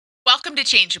Welcome to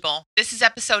Changeable. This is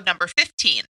episode number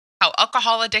 15, How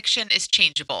Alcohol Addiction is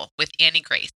Changeable with Annie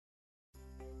Grace.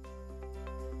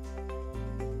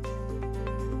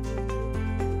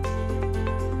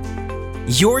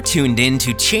 You're tuned in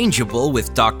to Changeable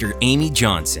with Dr. Amy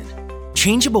Johnson.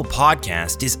 Changeable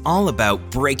podcast is all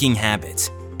about breaking habits,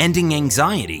 ending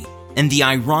anxiety, and the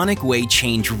ironic way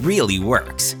change really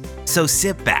works. So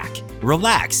sit back,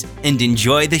 relax, and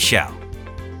enjoy the show.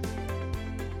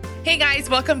 Hey guys,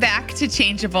 welcome back to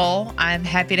Changeable. I'm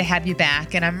happy to have you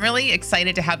back, and I'm really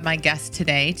excited to have my guest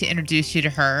today to introduce you to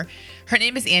her. Her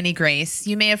name is Annie Grace.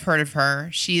 You may have heard of her.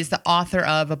 She is the author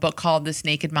of a book called This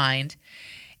Naked Mind,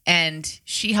 and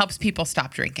she helps people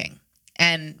stop drinking.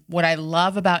 And what I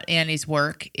love about Annie's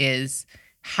work is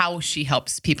how she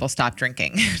helps people stop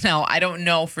drinking. Now, I don't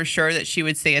know for sure that she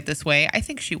would say it this way. I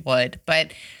think she would.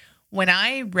 But when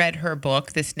I read her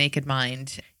book, This Naked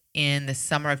Mind, in the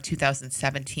summer of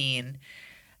 2017,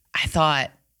 I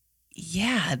thought,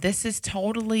 yeah, this is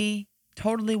totally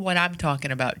what I'm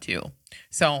talking about too.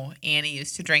 So Annie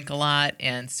used to drink a lot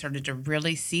and started to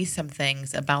really see some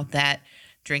things about that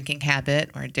drinking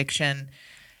habit or addiction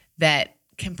that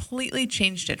completely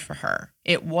changed it for her.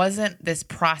 It wasn't this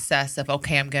process of,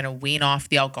 okay, I'm going to wean off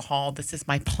the alcohol. This is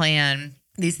my plan.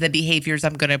 These are the behaviors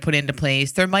I'm going to put into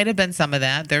place. There might have been some of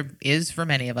that. There is for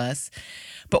many of us.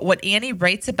 But what Annie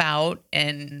writes about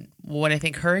and what I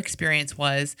think her experience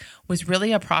was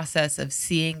really a process of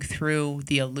seeing through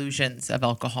the illusions of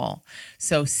alcohol.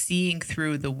 So seeing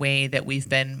through the way that we've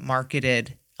been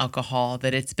marketed alcohol,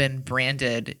 that it's been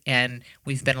branded, and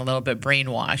we've been a little bit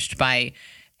brainwashed by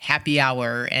happy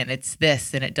hour, and it's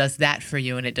this, and it does that for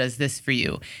you, and it does this for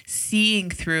you. Seeing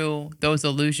through those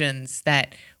illusions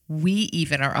that we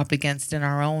even are up against in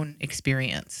our own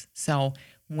experience. So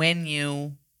when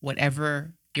you,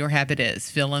 whatever your habit is,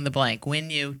 fill in the blank, when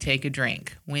you take a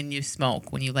drink, when you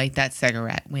smoke, when you light that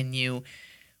cigarette, when you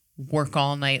work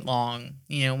all night long,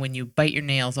 when you bite your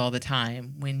nails all the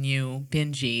time, when you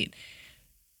binge eat,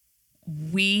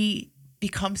 we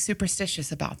become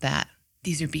superstitious about that.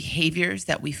 These are behaviors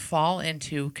that we fall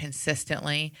into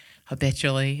consistently,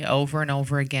 habitually, over and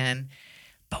over again.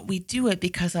 But we do it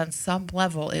because on some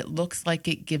level, it looks like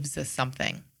it gives us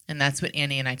something. And that's what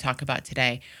Annie and I talk about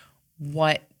today.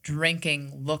 What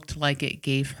drinking looked like it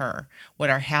gave her,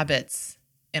 what our habits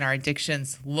and our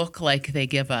addictions look like they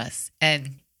give us,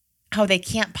 and how they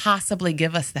can't possibly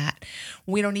give us that.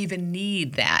 We don't even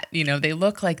need that. They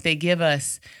look like they give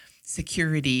us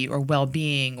security or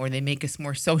well-being, or they make us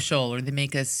more social, or they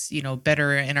make us,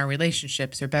 better in our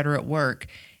relationships or better at work.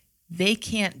 They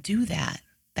can't do that.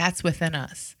 That's within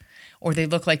us. Or they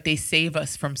look like they save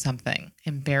us from something,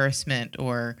 embarrassment,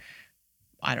 or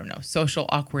I don't know, social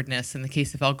awkwardness in the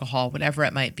case of alcohol, whatever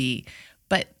it might be.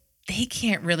 But they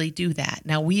can't really do that.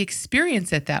 Now, we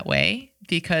experience it that way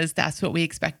because that's what we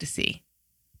expect to see.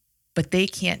 But they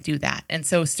can't do that. And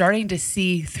so starting to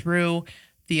see through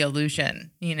the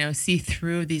illusion, see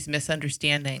through these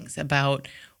misunderstandings about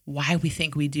why we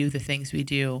think we do the things we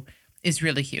do is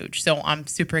really huge. So I'm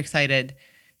super excited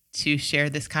to share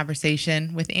this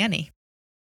conversation with Annie.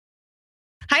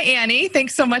 Hi, Annie.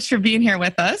 Thanks so much for being here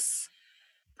with us.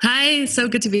 Hi, so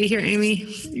good to be here, Amy.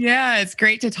 Yeah, it's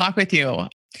great to talk with you.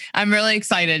 I'm really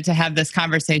excited to have this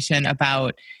conversation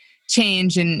about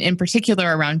change, and in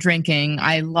particular around drinking.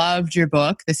 I loved your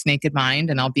book, This Naked Mind,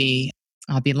 and I'll be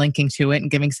linking to it and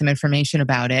giving some information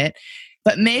about it.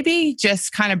 But maybe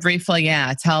just kind of briefly,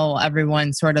 tell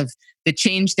everyone sort of the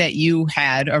change that you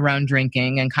had around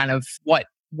drinking and kind of what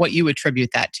you attribute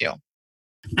that to.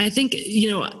 I think,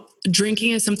 drinking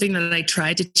is something that I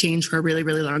tried to change for a really,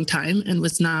 really long time and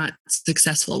was not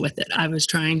successful with it. I was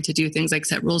trying to do things like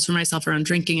set rules for myself around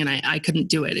drinking, and I couldn't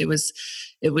do it. It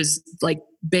was like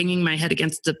banging my head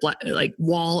against the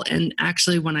wall. And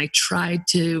actually, when I tried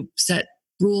to set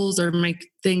rules or make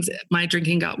things, my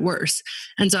drinking got worse.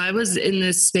 And so I was in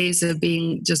this space of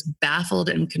being just baffled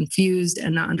and confused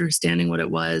and not understanding what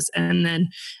it was. And then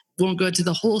won't go to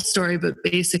the whole story, but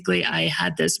basically I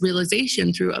had this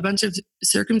realization through a bunch of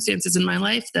circumstances in my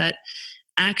life that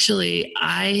actually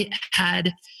I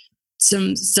had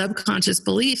some subconscious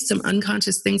beliefs, some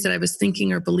unconscious things that I was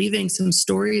thinking or believing, some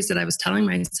stories that I was telling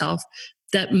myself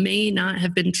that may not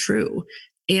have been true.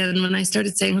 And when I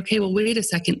started saying, okay, well, wait a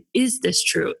second, is this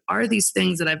true? Are these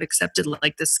things that I've accepted,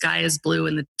 like the sky is blue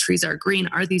and the trees are green,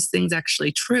 are these things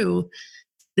actually true?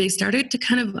 They started to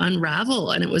kind of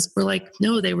unravel, and we're like,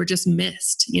 no, they were just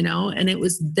missed, and it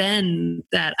was then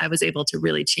that I was able to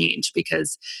really change,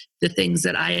 because the things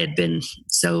that I had been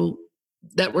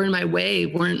that were in my way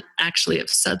weren't actually of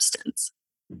substance.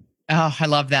 Oh, I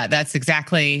love that. That's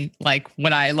exactly like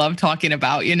what I love talking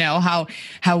about,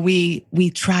 how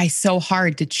we try so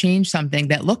hard to change something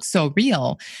that looks so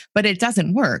real, but it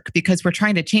doesn't work because we're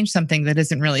trying to change something that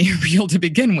isn't really real to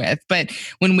begin with. But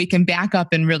when we can back up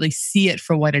and really see it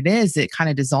for what it is, it kind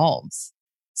of dissolves.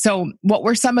 So, what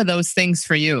were some of those things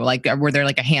for you? Like, were there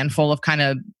like a handful of kind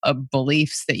of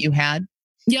beliefs that you had?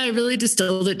 Yeah, I really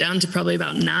distilled it down to probably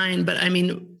about 9, but I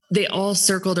mean, they all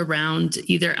circled around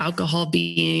either alcohol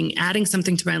being adding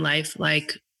something to my life,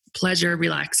 like pleasure,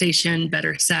 relaxation,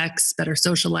 better sex, better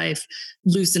social life,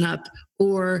 loosen up,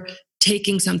 or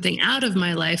taking something out of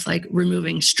my life, like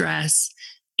removing stress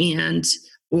and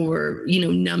or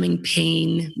numbing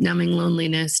pain, numbing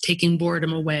loneliness, taking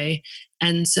boredom away.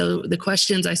 And so the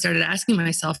questions I started asking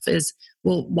myself is,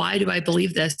 well, why do I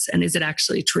believe this, and is it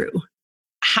actually true?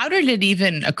 How did it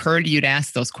even occur to you to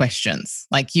ask those questions?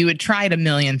 Like you had tried a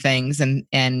million things and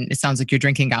it sounds like your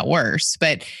drinking got worse,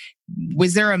 but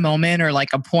was there a moment or like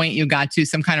a point you got to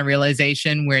some kind of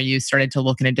realization where you started to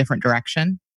look in a different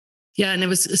direction? Yeah, and it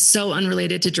was so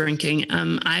unrelated to drinking.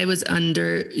 I was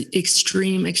under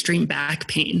extreme back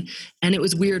pain, and it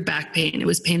was weird back pain. It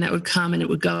was pain that would come and it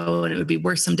would go, and it would be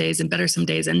worse some days and better some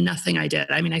days, and nothing I did.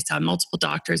 I mean, I saw multiple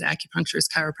doctors, acupuncturist,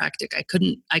 chiropractic. I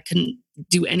couldn't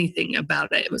do anything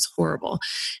about it. It was horrible,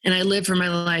 and I lived for my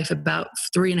life about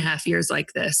 3.5 years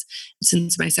like this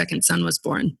since my second son was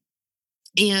born.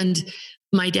 And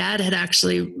my dad had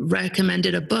actually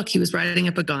recommended a book. He was riding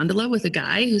up a gondola with a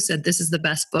guy who said, "This is the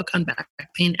best book on back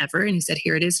pain ever." And he said,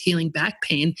 "Here it is, Healing Back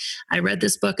Pain." I read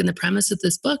this book, and the premise of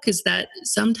this book is that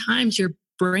sometimes your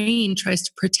brain tries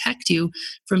to protect you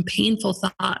from painful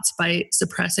thoughts by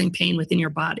suppressing pain within your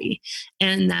body.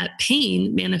 And that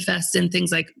pain manifests in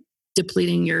things like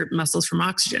depleting your muscles from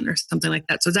oxygen or something like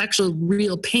that. So it's actual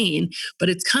real pain, but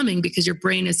it's coming because your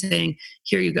brain is saying,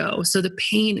 "Here you go." So the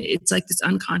pain, it's like this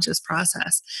unconscious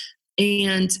process.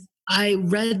 And I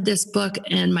read this book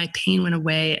and my pain went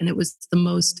away, and it was the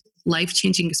most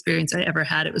life-changing experience I ever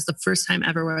had. It was the first time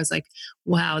ever where I was like,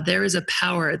 wow, there is a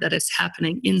power that is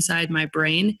happening inside my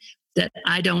brain that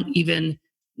I don't even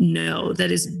know,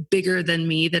 that is bigger than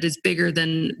me, that is bigger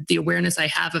than the awareness I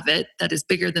have of it, that is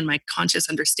bigger than my conscious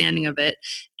understanding of it.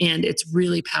 And it's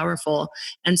really powerful.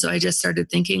 And so I just started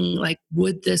thinking, like,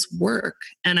 would this work?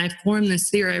 And I formed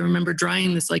this theory. I remember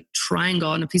drawing this like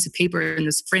triangle on a piece of paper in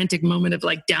this frantic moment of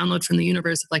like download from the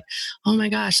universe of like, oh my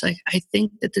gosh, like I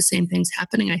think that the same thing's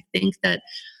happening. I think that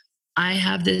I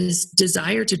have this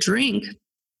desire to drink.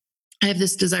 I have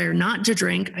this desire not to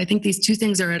drink. I think these two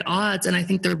things are at odds. And I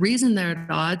think the reason they're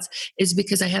at odds is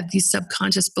because I have these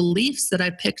subconscious beliefs that I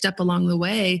picked up along the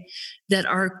way that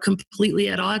are completely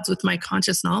at odds with my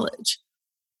conscious knowledge.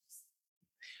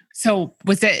 So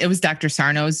it was Dr.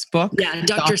 Sarno's book? Yeah,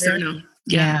 Dr. Sarno.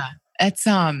 Yeah. It's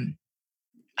I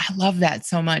love that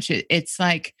so much. It's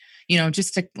like,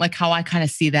 just to, like how I kind of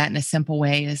see that in a simple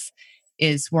way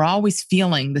is we're always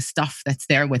feeling the stuff that's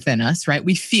there within us, right?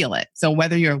 We feel it. So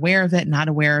whether you're aware of it, not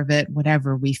aware of it,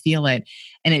 whatever, we feel it.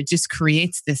 And it just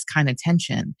creates this kind of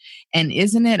tension. And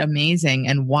isn't it amazing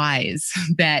and wise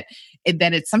that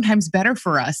it's sometimes better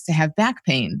for us to have back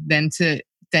pain than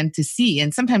to see.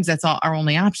 And sometimes that's our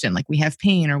only option. Like we have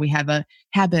pain or we have a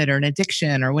habit or an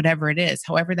addiction or whatever it is,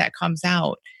 however that comes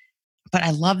out. But I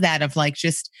love that of like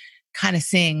just kind of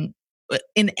seeing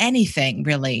in anything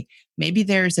really, maybe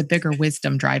there's a bigger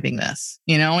wisdom driving this,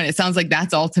 and it sounds like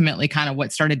that's ultimately kind of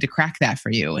what started to crack that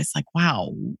for you. It's like,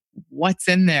 wow, what's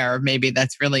in there? Maybe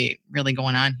that's really, really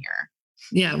going on here.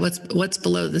 Yeah. What's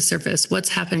below the surface? What's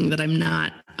happening that I'm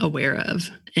not aware of?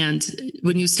 And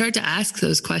when you start to ask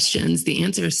those questions, the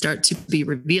answers start to be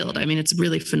revealed. I mean, it's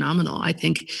really phenomenal. I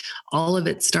think all of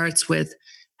it starts with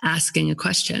asking a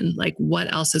question, like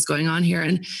what else is going on here?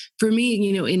 And for me,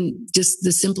 in just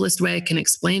the simplest way I can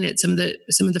explain it, some of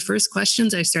the first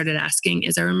questions I started asking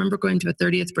is I remember going to a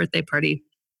 30th birthday party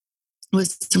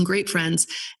with some great friends,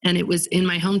 and it was in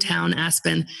my hometown,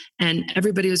 Aspen, and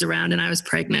everybody was around and I was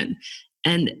pregnant.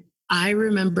 And I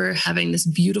remember having this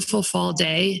beautiful fall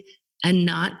day and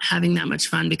not having that much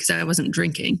fun because I wasn't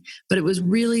drinking. But it was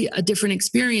really a different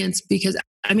experience because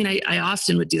I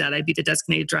often would do that. I'd be the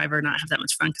designated driver, not have that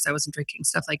much fun because I wasn't drinking,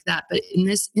 stuff like that. But in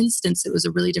this instance, it was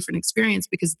a really different experience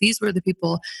because these were the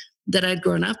people that I'd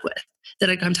grown up with, that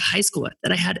I'd gone to high school with,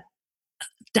 that I had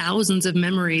thousands of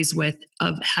memories with,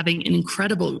 of having an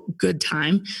incredible good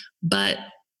time, but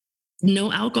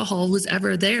no alcohol was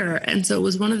ever there. And so it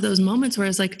was one of those moments where I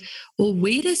was like, well,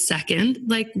 wait a second,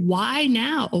 like, why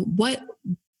now?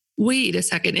 Wait a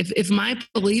second. If my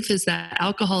belief is that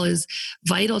alcohol is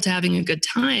vital to having a good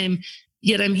time,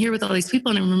 yet I'm here with all these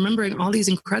people and I'm remembering all these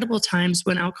incredible times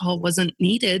when alcohol wasn't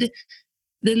needed,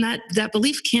 then that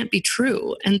belief can't be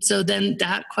true. And so then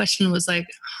that question was like,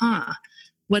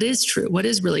 what is true? What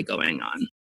is really going on?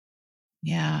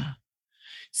 Yeah.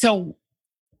 So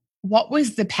what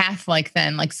was the path like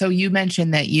then? Like, so you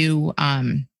mentioned that you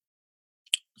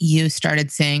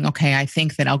started saying, okay, I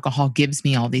think that alcohol gives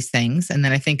me all these things. And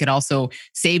then I think it also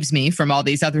saves me from all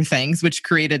these other things, which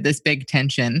created this big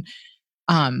tension.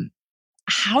 Um,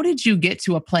 how did you get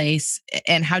to a place,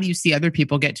 and how do you see other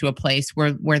people get to a place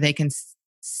where they can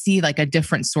see like a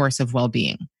different source of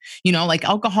well-being? Like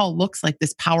alcohol looks like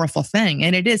this powerful thing,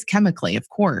 and it is chemically, of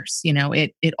course.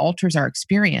 It alters our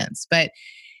experience, but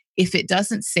if it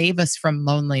doesn't save us from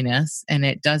loneliness and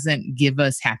it doesn't give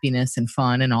us happiness and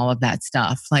fun and all of that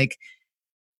stuff, like,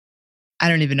 I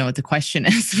don't even know what the question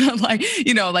is, but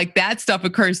like that stuff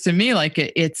occurs to me like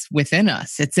it's within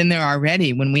us. It's in there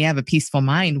already. When we have a peaceful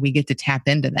mind, we get to tap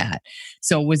into that.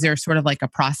 So was there sort of like a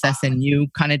process in you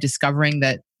kind of discovering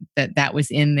that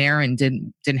was in there and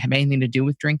didn't have anything to do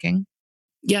with drinking?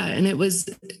 Yeah, and it was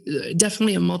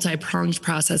definitely a multi-pronged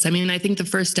process. I mean, I think the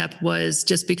first step was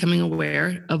just becoming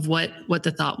aware of what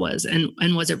the thought was, and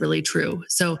was it really true?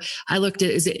 So I looked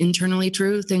at, is it internally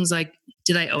true? Things like,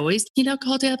 did I always need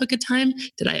alcohol to have a good time?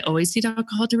 Did I always need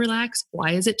alcohol to relax?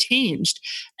 Why has it changed?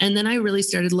 And then I really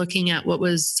started looking at what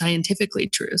was scientifically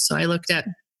true. So I looked at,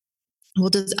 well,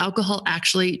 does alcohol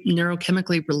actually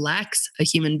neurochemically relax a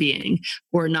human being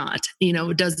or not?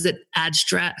 Does it add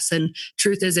stress? And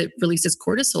truth is, it releases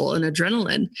cortisol and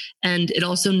adrenaline, and it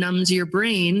also numbs your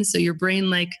brain. So your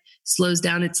brain slows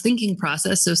down its thinking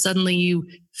process. So suddenly you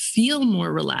feel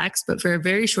more relaxed, but for a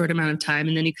very short amount of time.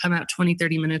 And then you come out 20,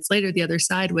 30 minutes later, the other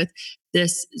side with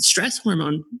this stress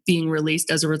hormone being released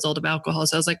as a result of alcohol.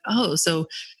 So I was like, oh, so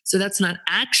that's not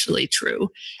actually true.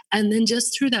 And then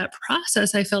just through that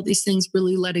process, I felt these things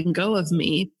really letting go of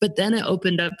me. But then it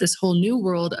opened up this whole new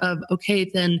world of, okay,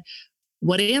 then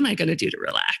what am I going to do to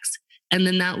relax? And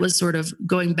then that was sort of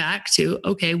going back to,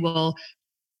 okay, well,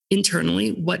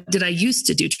 internally, what did I used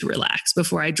to do to relax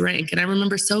before I drank? And I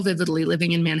remember so vividly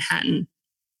living in Manhattan.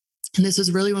 And this was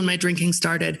really when my drinking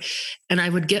started. And I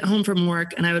would get home from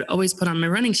work and I would always put on my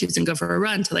running shoes and go for a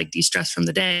run to de-stress from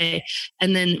the day.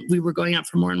 And then we were going out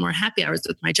for more and more happy hours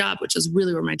with my job, which is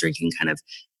really where my drinking kind of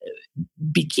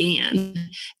began.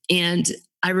 And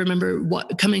I remember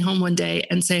coming home one day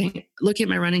and saying, looking at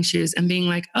my running shoes and being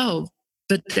like, oh,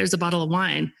 but there's a bottle of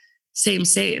wine. Same.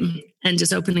 And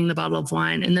just opening the bottle of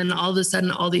wine. And then all of a sudden,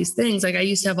 all these things, I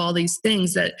used to have all these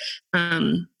things that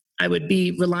I would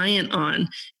be reliant on.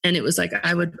 And it was like,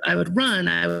 I would run,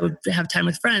 I would have time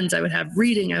with friends, I would have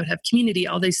reading, I would have community,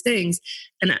 all these things.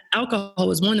 And alcohol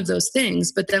was one of those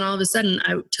things. But then all of a sudden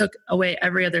I took away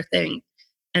every other thing.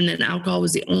 And then alcohol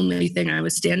was the only thing I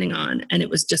was standing on, and it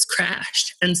was just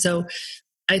crashed. And so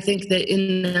I think that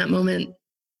in that moment,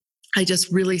 I just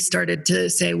really started to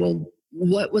say, well,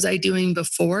 what was I doing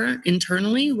before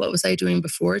internally? What was I doing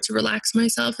before to relax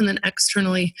myself? And then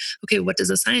externally, okay, what does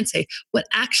the science say? What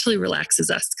actually relaxes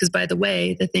us? Because by the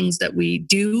way, the things that we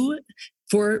do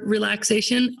for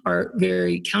relaxation are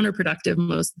very counterproductive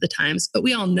most of the times, but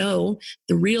we all know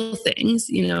the real things,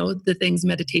 the things,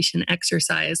 meditation,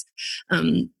 exercise,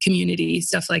 community,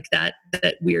 stuff like that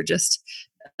we're just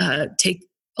take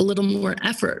a little more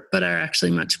effort, but are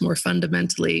actually much more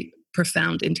fundamentally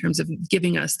profound in terms of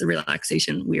giving us the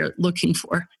relaxation we are looking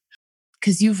for.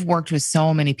 Because you've worked with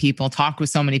so many people, talked with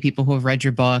so many people who have read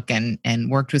your book and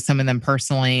worked with some of them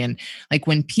personally. And like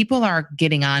when people are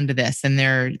getting onto this and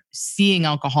they're seeing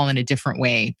alcohol in a different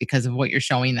way because of what you're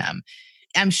showing them,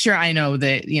 I'm sure I know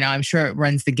that, I'm sure it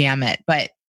runs the gamut,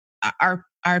 but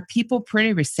are people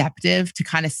pretty receptive to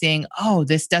kind of saying, oh,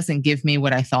 this doesn't give me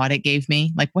what I thought it gave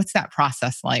me? Like, what's that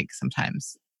process like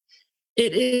sometimes?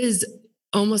 It is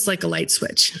almost like a light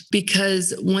switch,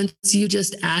 because once you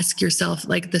just ask yourself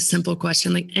the simple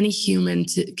question, any human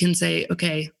can say,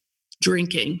 okay,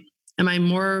 drinking, am I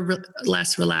more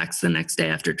less relaxed the next day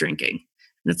after drinking?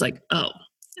 And it's like, oh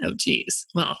geez,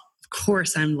 well, of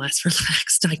course I'm less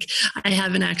relaxed. I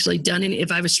haven't actually done any.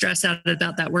 If I was stressed out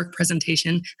about that work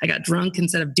presentation, I got drunk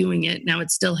instead of doing it. Now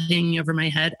it's still hanging over my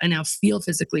head. I now feel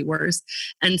physically worse.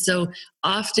 And so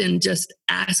often just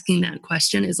asking that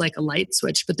question is like a light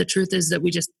switch. But the truth is that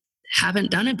we just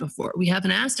haven't done it before. We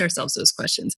haven't asked ourselves those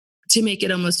questions. To make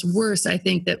it almost worse, I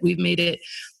think that we've made it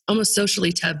almost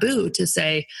socially taboo to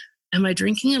say, am I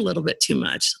drinking a little bit too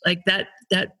much? Like that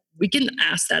we can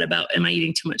ask that about, am I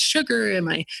eating too much sugar? Am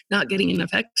I not getting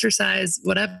enough exercise?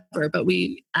 Whatever. But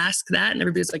we ask that and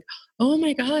everybody's like, oh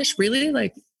my gosh, really?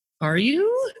 Like, are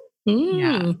you?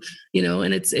 Yeah.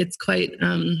 And it's quite,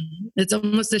 it's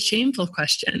almost a shameful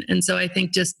question. And so I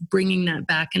think just bringing that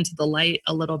back into the light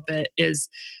a little bit is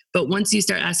But once you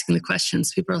start asking the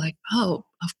questions, people are like, oh,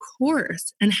 of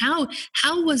course. And how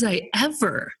was I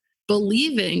ever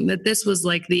believing that this was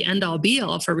like the end all be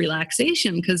all for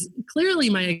relaxation? Because clearly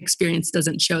my experience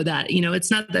doesn't show that.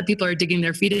 It's not that people are digging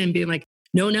their feet in and being like,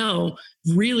 no,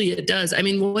 really it does. I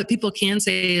mean, what people can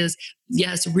say is,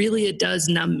 yes, really it does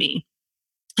numb me.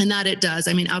 And that it does.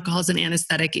 I mean, alcohol is an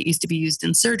anesthetic. It used to be used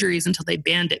in surgeries until they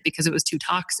banned it because it was too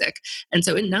toxic. And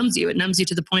so it numbs you. It numbs you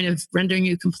to the point of rendering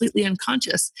you completely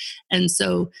unconscious. And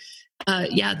so,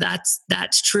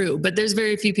 that's true. But there's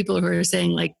very few people who are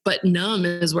saying like, but numb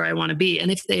is where I want to be. And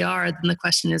if they are, then the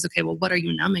question is, okay, well, what are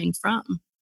you numbing from?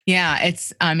 Yeah,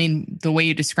 the way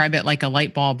you describe it, like a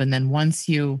light bulb. And then once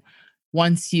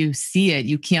you see it,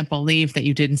 you can't believe that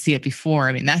you didn't see it before.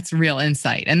 I mean, that's real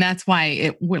insight. And that's why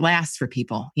it lasts for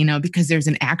people, because there's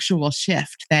an actual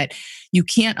shift that you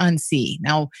can't unsee.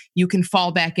 Now, you can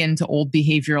fall back into old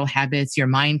behavioral habits. Your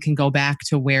mind can go back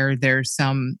to where there's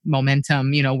some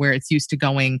momentum, where it's used to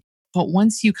going. But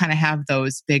once you kind of have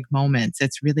those big moments,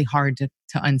 it's really hard to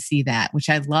unsee that, which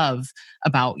I love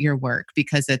about your work,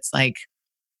 because it's like,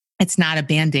 it's not a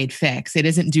Band-Aid fix. It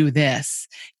isn't do this,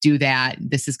 do that.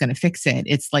 This is going to fix it.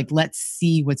 It's like, let's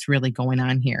see what's really going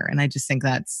on here. And I just think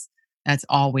that's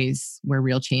always where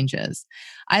real change is.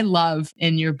 I love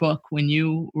in your book when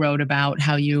you wrote about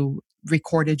how you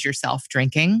recorded yourself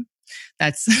drinking.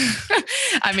 That's,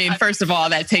 I mean, first of all,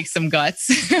 that takes some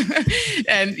guts.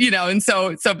 and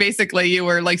so basically you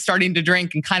were like starting to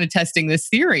drink and kind of testing this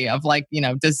theory of like,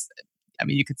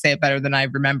 you could say it better than I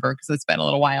remember because it's been a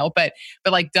little while, but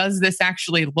like, does this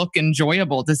actually look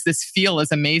enjoyable? Does this feel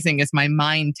as amazing as my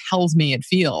mind tells me it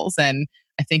feels? And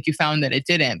I think you found that it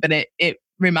didn't, but it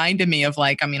reminded me of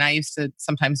like, I used to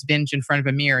sometimes binge in front of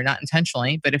a mirror, not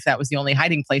intentionally, but if that was the only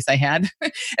hiding place I had,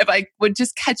 if I would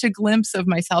just catch a glimpse of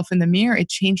myself in the mirror, it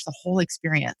changed the whole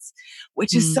experience,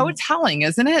 which is so telling,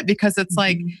 isn't it? Because it's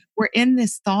like, we're in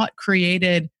this thought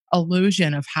created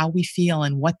illusion of how we feel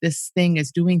and what this thing is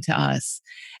doing to us.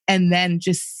 And then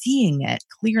just seeing it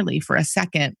clearly for a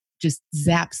second just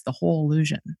zaps the whole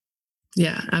illusion.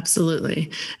 Yeah, absolutely.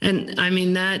 And I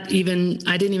mean, I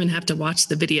didn't even have to watch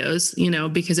the videos,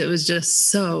 because it was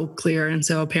just so clear and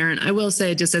so apparent. I will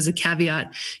say, just as a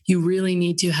caveat, you really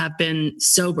need to have been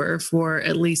sober for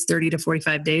at least 30 to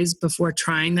 45 days before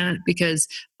trying that, because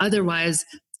otherwise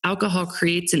alcohol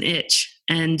creates an itch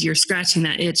and you're scratching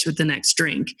that itch with the next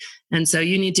drink. And so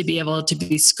you need to be able to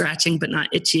be scratching, but not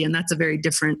itchy. And that's a very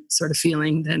different sort of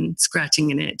feeling than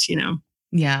scratching an itch,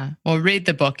 Yeah. Well, read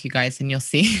the book, you guys, and you'll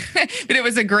see. But it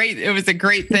was a great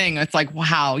thing. It's like,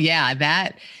 wow, yeah,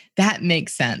 that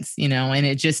makes sense, and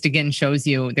it just again shows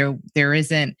you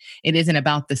it isn't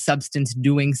about the substance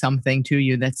doing something to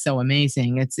you that's so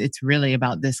amazing. It's really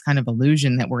about this kind of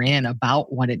illusion that we're in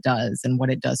about what it does and what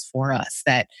it does for us,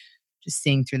 that just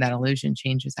seeing through that illusion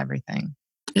changes everything.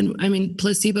 And I mean,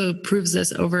 placebo proves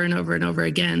this over and over and over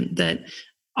again, that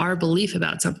our belief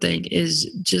about something is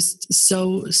just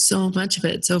so much of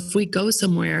it. So if we go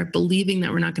somewhere believing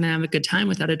that we're not going to have a good time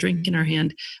without a drink in our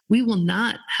hand, we will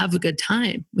not have a good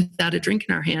time without a drink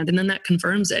in our hand. And then that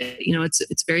confirms it.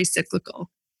 It's very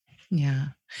cyclical. Yeah.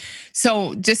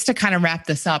 So just to kind of wrap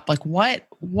this up, like what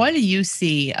do you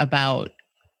see about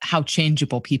how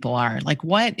changeable people are? Like,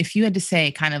 what, if you had to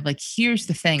say kind of like, here's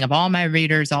the thing of all my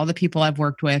readers, all the people I've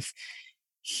worked with,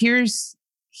 here's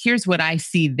what I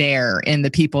see there in the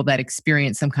people that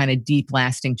experience some kind of deep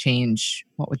lasting change,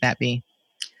 what would that be?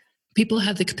 People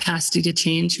have the capacity to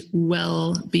change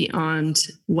well beyond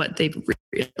what they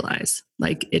realize.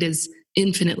 Like, it is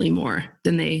infinitely more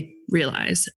than they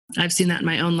realize. I've seen that in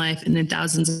my own life and in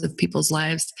thousands of people's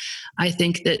lives. I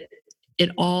think that it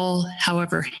all,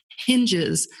 however,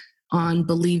 hinges on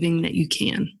believing that you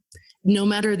can. No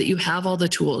matter that you have all the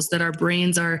tools, that our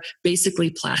brains are basically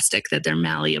plastic, that they're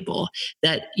malleable,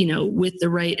 that, with the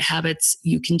right habits,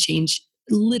 you can change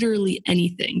literally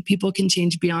anything. People can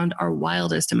change beyond our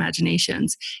wildest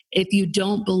imaginations. If you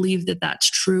don't believe that that's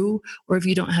true, or if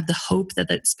you don't have the hope that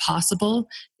that's possible,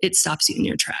 it stops you in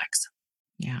your tracks.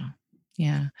 Yeah.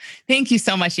 Yeah. Thank you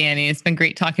so much, Annie. It's been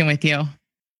great talking with you.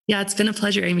 Yeah, it's been a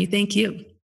pleasure, Amy. Thank you.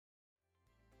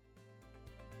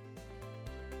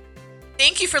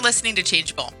 Thank you for listening to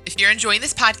Changeable. If you're enjoying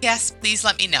this podcast, please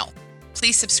let me know.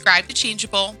 Please subscribe to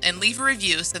Changeable and leave a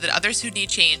review so that others who need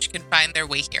change can find their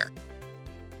way here.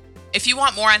 If you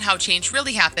want more on how change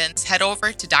really happens, head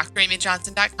over to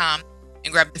dramyjohnson.com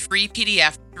and grab the free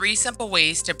PDF, 3 Simple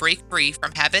Ways to Break Free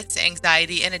from Habits,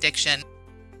 Anxiety, and Addiction,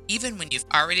 even when you've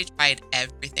already tried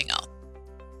everything else.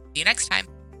 See you next time.